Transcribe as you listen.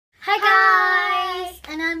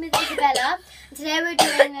Isabella. Today we're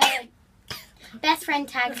doing a best friend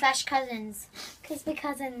tag / cousins. Because we're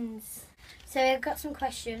cousins. So I've got some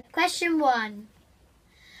questions. Question 1.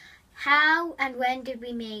 How and when did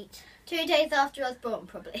we meet? 2 days after I was born,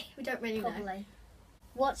 probably. We don't really know. Probably.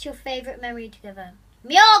 What's your favourite memory together?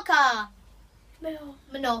 Mallorca!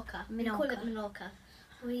 Menorca. We call Menorca. it Menorca.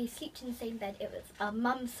 We slept in the same bed. It was our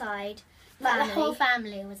mum's side. Like family. the whole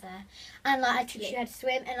family was there, and like I Literally. teach you how to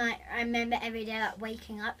swim, and I remember every day like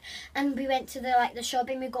waking up, and we went to the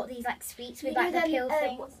shopping. We got these like sweets with like the pill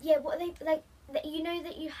things. What are they like? You know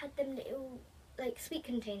that you had them little like sweet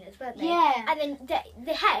containers, weren't they? Yeah. And then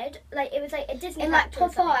the head, like it was like a Disney. And like character or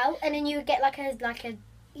pop something. out, and then you would get like a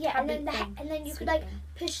Yeah, and then tablet thing. and then you could Sweet like thing.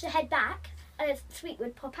 push the head back, and a sweet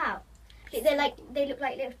would pop out. They look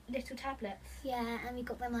like little tablets. Yeah, and we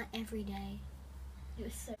got them like every day. It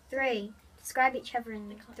was so. 3. Describe each other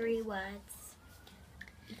in 3 words.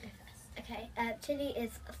 You go first. Okay. Tilly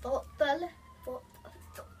is thoughtful.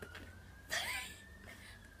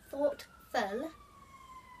 Thoughtful.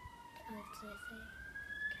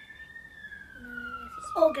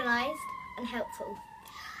 Organised and helpful.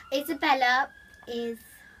 Isabella is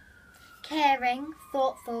caring,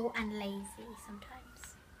 thoughtful, and lazy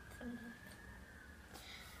sometimes.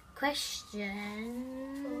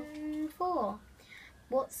 Question 4.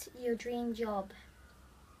 What's your dream job?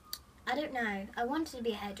 I don't know. I wanted to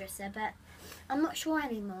be a hairdresser, but I'm not sure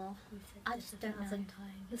anymore. I just don't know.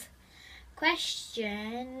 Times.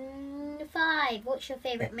 Question 5. What's your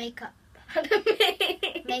favourite makeup product?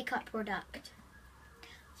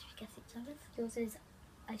 Should we guess each other's? Yours is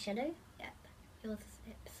eyeshadow. Yep. Yours is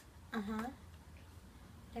lips. I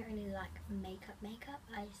don't really like makeup.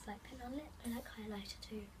 I just like putting on lips. I like highlighter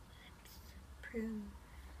too. Prune.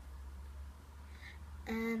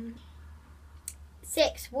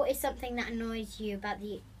 6. What is something that annoys you about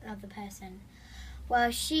the other person? Well,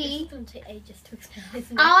 This is going to take ages to explain,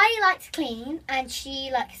 isn't it? I like to clean, and she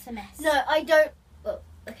likes a mess. No, I don't. Well,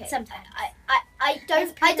 okay. Sometimes. I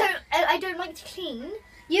don't like to clean.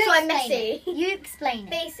 You so I'm explain messy. it. You explain it.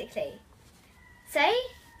 Basically, say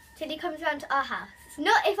Tilly comes round to our house.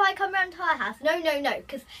 Not if I come round to her house. No.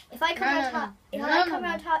 Because if I come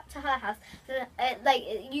round to her house, then, like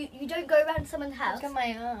you don't go around someone's house. Look at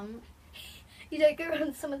my arm. You don't go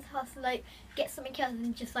around someone's house and like get something else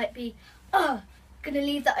and just like be, gonna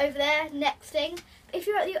leave that over there. Next thing. But if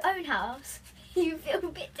you're at your own house, you feel a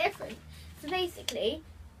bit different. So basically,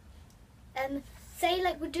 say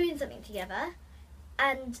like we're doing something together,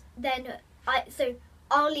 and then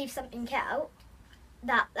I'll leave something out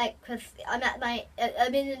that like because I'm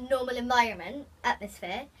in a normal environment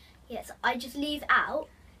atmosphere. Yes, I just leave out.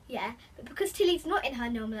 Yeah, but because Tilly's not in her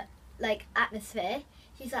normal like atmosphere.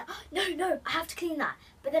 She's like, oh, no, I have to clean that.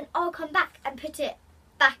 But then I'll come back and put it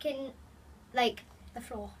back in, like, The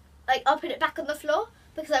floor. Like, I'll put it back on the floor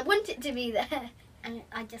because I want it to be there. And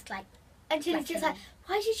I just like. And Tilly's just like,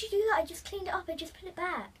 why did you do that? I just cleaned it up. I just put it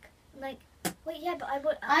back. I'm like, wait, yeah, but I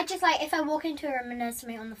want. I just like if I walk into a room and there's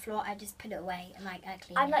something on the floor, I just put it away and like I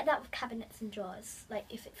clean I'm it. like that with cabinets and drawers. Like,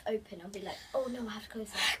 if it's open, I'll be like, oh no, I have to close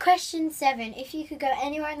that. Question 7. If you could go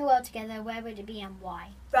anywhere in the world together, where would it be and why?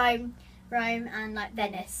 Rome. Rome and like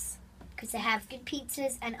Venice. Because they have good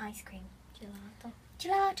pizzas and ice cream.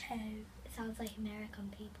 Gelato. It sounds like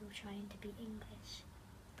American people trying to be English.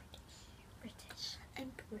 British.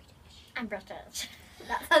 And British. And British.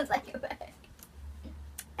 That sounds like a word.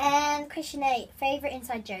 And question 8. Favourite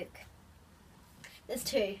inside joke? There's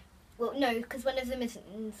 2. Well, no, because one of them isn't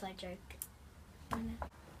an inside joke.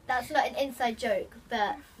 That's not an inside joke,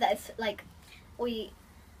 but that's like we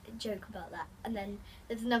joke about that. And then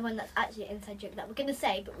there's another one that's actually an inside joke that we're going to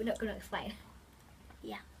say, but we're not going to explain.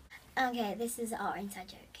 Yeah. Okay, this is our inside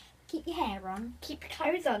joke. Keep your hair on. Keep your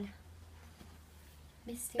clothes on.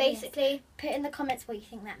 Mysterious. Basically, Put in the comments what you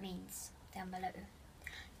think that means down below.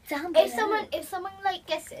 if someone like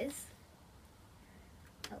guesses,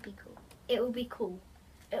 that'll be cool. it will be cool.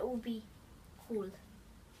 It will be cool.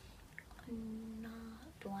 Another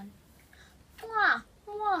one. Mwah,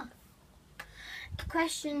 mwah.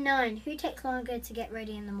 Question 9. Who takes longer to get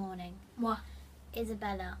ready in the morning? Moi.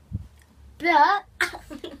 Isabella. But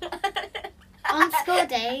on school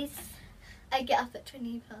days, I get up at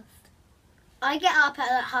 20 past. I get up at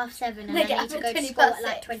like 7:30 and I get need up to at go to 20 school past at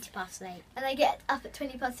like 6. 20 past 8. And I get up at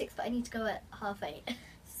 20 past 6, but I need to go at 8:30.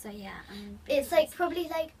 So yeah, It's like probably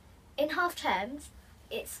like in half terms,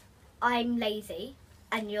 it's I'm lazy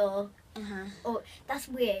and you're. Or that's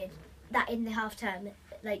weird that in the half term,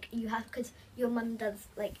 like you have because your mum does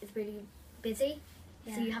like is really busy,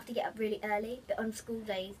 Yeah. so you have to get up really early. But on school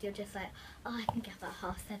days, you're just like, oh, I can get up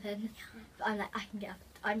at 7:30. But I'm like, I can get up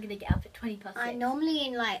at I'm gonna get up at 20 past 6. I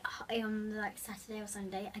normally on like Saturday or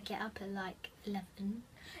Sunday I get up at like 11.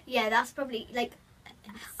 Yeah, that's probably like.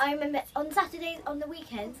 I remember on Saturdays, on the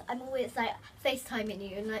weekends, I'm always like FaceTiming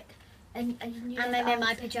you and like, and you And know, I'm in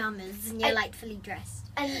my pajamas and you're and- like fully dressed.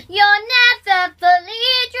 and You're never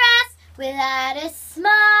fully dressed without a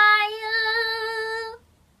smile.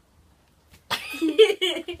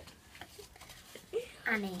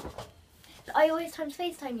 Annie. I always try to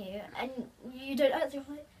FaceTime you and you don't answer.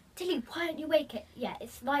 I'm like, Tilly, why aren't you awake? Yeah,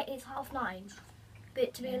 it's 9:30.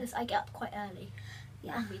 But to be honest, I get up quite early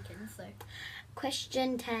on weekends, so.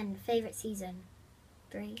 Question 10. Favourite season?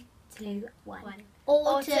 3, 2, 1. One.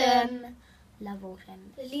 Autumn. Love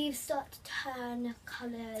autumn. The leaves start to turn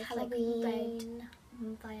colours, like red. Halloween.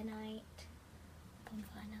 Bonfire night.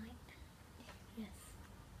 Bonfire night. Yes.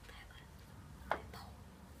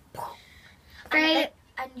 Great.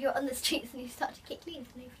 And you're on the streets and you start to kick leaves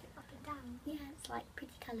and they flip up and down. Yeah, it's like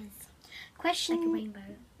pretty colours. Like a Question rainbow.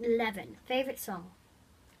 11. Favourite song?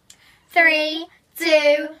 3,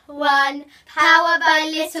 2, 1. Power by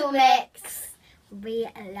Little Mix. We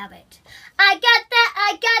love it. I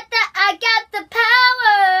got the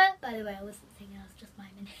power. By the way, I wasn't singing, I was just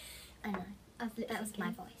miming. I know. That was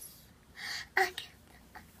my voice. I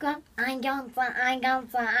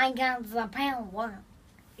got the power.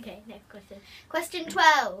 Okay, next question. Question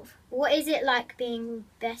 12. What is it like being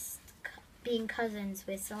cousins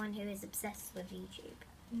with someone who is obsessed with YouTube?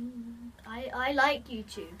 I like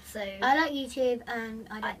YouTube, so I like YouTube and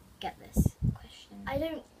I don't get this question. I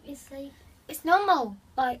don't. It's like It's normal.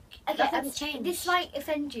 Like, okay, nothing's changed. this might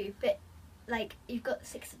offend you, but like you've got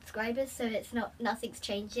 6 subscribers, so it's nothing's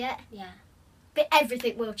changed yet. Yeah. But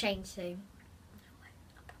everything will change soon.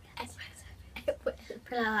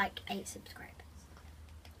 Probably like 8 subscribers.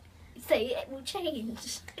 So it will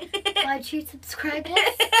change. By 2 subscribers?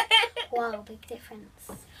 Wow, big difference.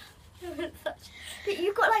 But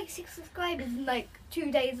you've got like 6 subscribers in like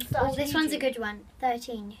 2 days of starting. Oh, this one's a YouTube. good one.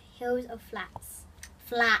 13. Hills or flats?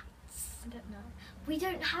 Flats. I don't know. We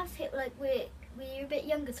don't have like we're a bit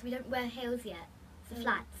younger, so we don't wear heels yet. So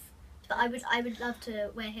flats. But I would love to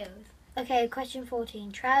wear heels. Okay, question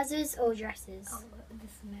 14. Trousers or dresses? Oh,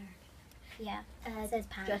 this is American. Yeah. It says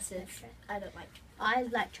pants. Dresses. I don't like. I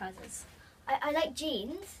like trousers. I like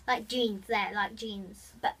jeans, Like jeans. There, like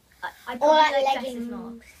jeans. but I Or probably like like dresses leggings.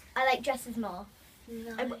 more. I like dresses more.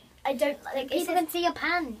 No. I don't like. It People says, can see your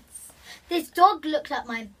pants. This dog looked at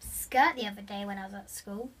my skirt the other day when I was at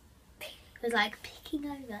school. It was like peeking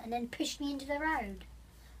over and then pushed me into the road.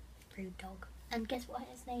 Rude dog. And guess what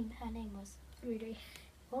her name was? Rudy.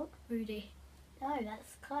 What? Rudy. No,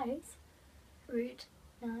 that's close. Rude.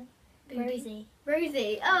 No. Rudy. Rosie.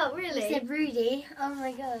 Rosie. Oh, I really? said Rudy. Oh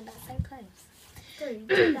my god, that's so close. Don't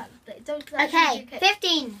do that. Don't do that. Okay,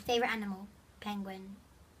 15. Favourite animal? Penguin.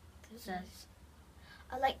 Scissors.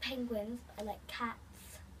 I like penguins. I like cats.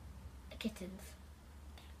 Kittens.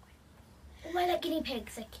 Oh, I like guinea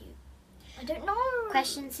pigs. They're cute. I don't know.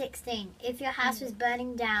 Question 16. If your house was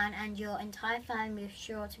burning down and your entire family was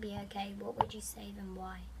sure to be okay, what would you save and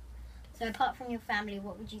why? So apart from your family,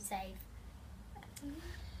 what would you save?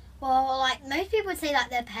 Well, like most people would say like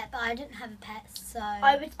their pet, but I don't have a pet, so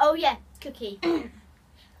I would. Oh yeah, Cookie.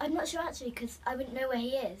 I'm not sure actually because I wouldn't know where he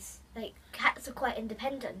is. Like cats are quite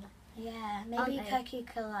independent. yeah, Aren't maybe they? Cookie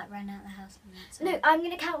could like run out the house. And that, so. No, I'm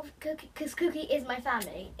gonna count Cookie because Cookie is my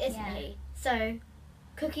family, isn't Yeah. he? So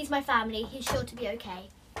Cookie's my family. He's sure to be okay.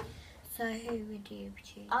 So who would you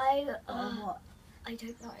choose? I Or what? I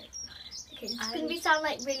don't know. Okay, it's I gonna would- sound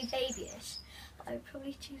like really babyish. But I would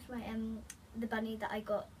probably choose my the bunny that I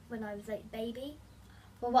got when I was like baby.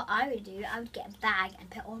 Well, what I would do, I would get a bag and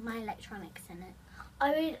put all my electronics in it.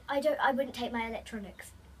 I wouldn't take my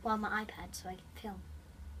electronics. Well, my iPad, so I can film.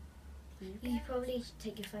 You probably should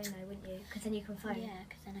take your phone though, wouldn't you? Because then you can phone. Yeah,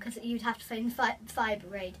 because then I Because you'd have to phone Fibre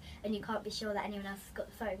Raid, and you can't be sure that anyone else has got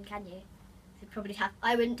the phone, can you? So you'd probably have.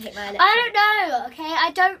 I wouldn't take my electronics. I don't know, okay?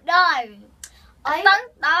 I don't know. I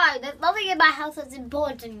don't know. There's nothing in my house that's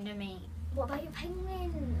important to me. What about your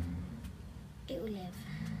penguin? It will live.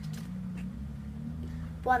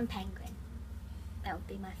 One penguin. That would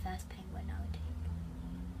be my first penguin I would take.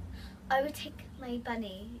 I would take my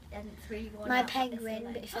bunny, and it's really worn My out, but it's penguin,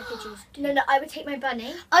 like- but if I could choose two. No, I would take my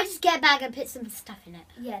bunny. I'll just get a bag and put some stuff in it.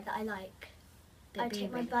 Yeah, that I like. That'd I'd be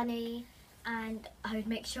take my really- bunny, and I would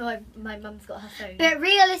make sure my mum's got her phone. But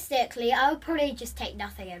realistically, I would probably just take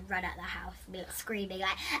nothing and run out the house and be like screaming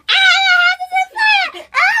like, "Ah, the house is on fire!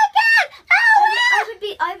 Oh God!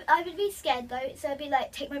 Oh!" I would be scared though, so I'd be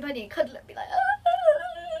like, take my bunny and cuddle it and be like,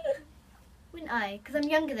 "Ah." Wouldn't I? Because I'm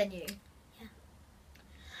younger than you.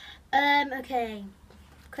 Okay.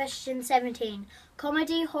 Question 17.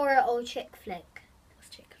 Comedy, horror, or chick flick? What's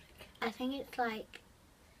chick flick? I think it's like...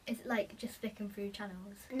 Is it like just flicking through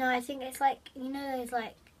channels? No, I think it's like, you know those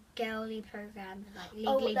like girly programs, like Legally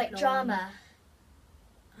Oh, like Blonde. drama.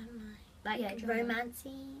 I don't know. Like Yeah, drama.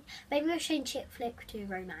 romancy. Maybe we'll change chick flick to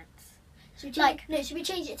romance. Should we Like- change, no, should we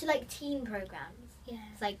change it to like teen programs? Yeah.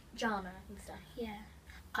 It's like drama and stuff. Yeah.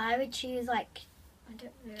 I would choose like I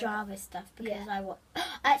don't know. drama stuff because Yeah. I watch.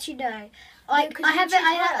 Actually, no. Like 'cause I you have. choose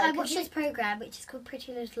I horror, 'cause watched you- this program which is called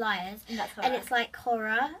Pretty Little Liars, And that's and it's like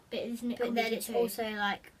horror, but isn't it but then comedy it's too? also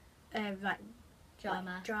like drama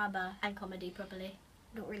like drama, and comedy probably.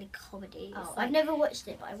 not really comedy. Oh, It's I've like, never watched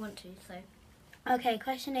it, but I want to. So okay,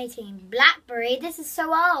 question 18. BlackBerry. This is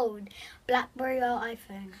so old. BlackBerry or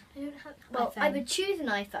iPhone? I don't have. Well, I iPhone. would choose an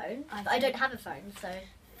iPhone, but I iPhone. don't have a phone, so.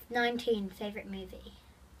 19. Favorite movie.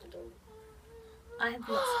 I have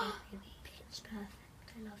lots of favorite movies. Pitch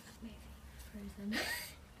Perfect. I love that movie.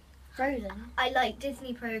 Frozen. Frozen. I like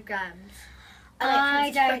Disney programs.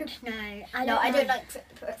 I Princess don't know. I No, don't I know. don't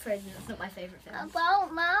like Frozen. That's not my favourite film. I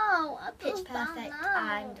don't know. I Pitch just don't Perfect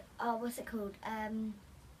know. and what's it called?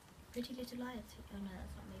 Pretty Little Liars. Oh no,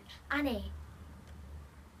 that's not me. Annie.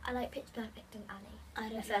 I like Pitch Perfect and Annie. I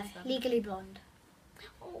The don't first know. one. Legally Blonde.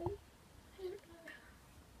 Oh, I don't know.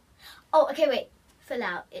 Oh, okay, wait. Full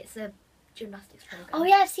Out. It's a gymnastics program. Oh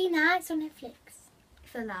yeah, I've seen that. It's on Netflix.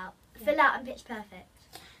 Full Out. Yeah. Full Out and Pitch Perfect.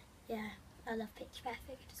 Yeah, I love Pitch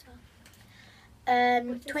Perfect as well.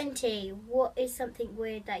 What is it? 20. What is something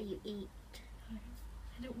weird that you eat?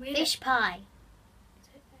 I don't really. Fish pie.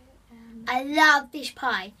 Um, I love fish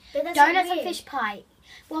pie. but that's not Donuts and weird. fish pie.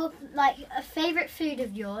 Well, like a favourite food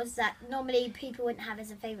of yours that normally people wouldn't have as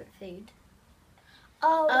a favourite food.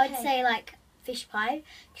 Oh, okay. I would say like fish pie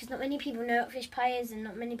because not many people know what fish pie is and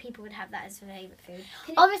not many people would have that as a favourite food.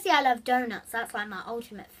 Can Obviously, I love donuts. That's like my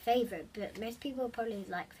ultimate favourite, but most people probably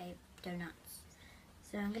like donuts.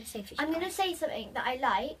 So I'm going to say fish pie. I'm gonna say something that I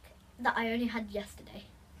like that I only had yesterday.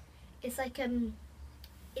 It's like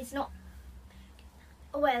it's not.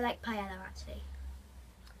 Oh, I like paella actually.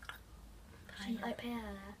 Paella. I like paella.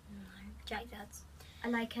 No, Jack Dad's. I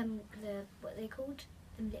like the what are they called?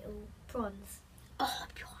 The little prawns. Oh,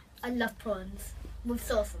 prawns. I love prawns with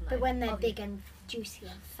sauce on them. But when they're obviously. big and juicy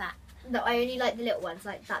and fat. No, I only like the little ones,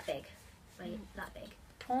 like that big. Wait, that big.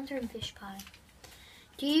 Prawns are in fish pie.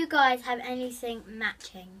 Do you guys have anything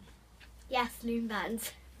matching? Yes, loom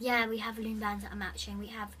bands. Yeah, we have loom bands that are matching. We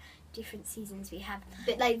have different seasons. We have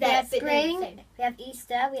But like we have that. spring, we have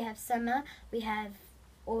Easter, we have summer, we have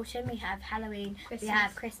autumn, we have Halloween, Christmas. we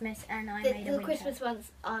have Christmas, and I The, made a the winter. Christmas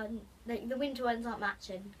ones are like the winter ones aren't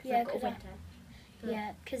matching. Yeah, I've got a 'cause I- winter. But-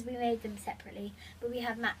 Yeah, because we made them separately, but we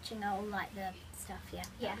have matching all like the stuff. Yeah,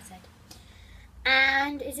 Yeah. like I said.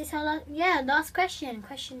 And is this our last? Yeah, last question.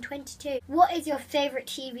 Question 22. What is your favourite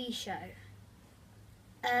TV show?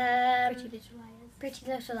 Pretty Little Liars. Pretty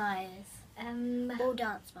Little Liars. No. All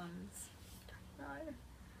Dance Moms.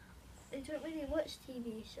 I don't really watch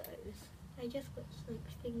TV shows. I just watch like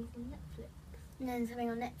things on Netflix. And then something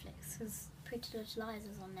on Netflix because Pretty Little Liars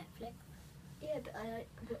is on Netflix. Yeah, but I like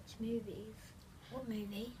watch movies. What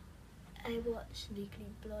movie? I watch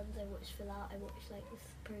Legally Blonde. I watch Full Out. I watch like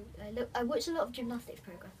this I watch a lot of gymnastics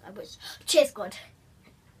programs. I watch Cheer Squad.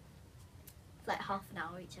 It's like half an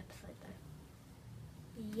hour each episode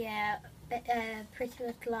though. Yeah, but Pretty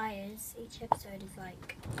Little Liars. Each episode is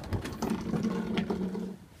like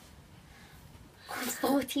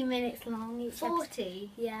 40 minutes long. Each episode.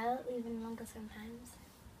 40. Yeah, even longer sometimes.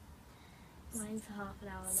 Mine's a half an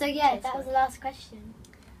hour. So long. yeah, Cheer that was the Squad. last question.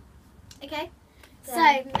 Okay.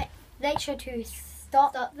 So make sure to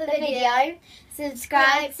stop the video,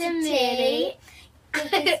 subscribe to Millie,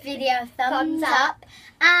 give this video a thumbs up,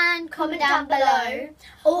 and comment down below.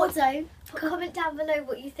 Also, Comment down below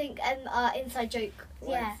what you think our inside joke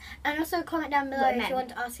was. yeah, and also comment down below What it if you meant. want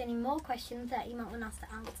to ask any more questions that you might want us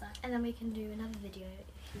to answer. And then we can do another video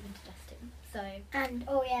if you're interested. So And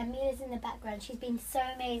oh yeah, Mila's in the background. She's been so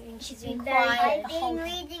amazing. She's been very quiet good. the whole time.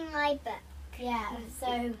 reading my book. Yeah.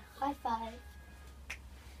 So high five.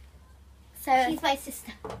 So She's my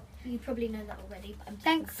sister. You probably know that already, but I'm just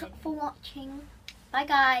thanks gonna say it. for watching. Bye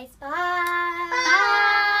guys. Bye.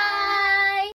 Bye.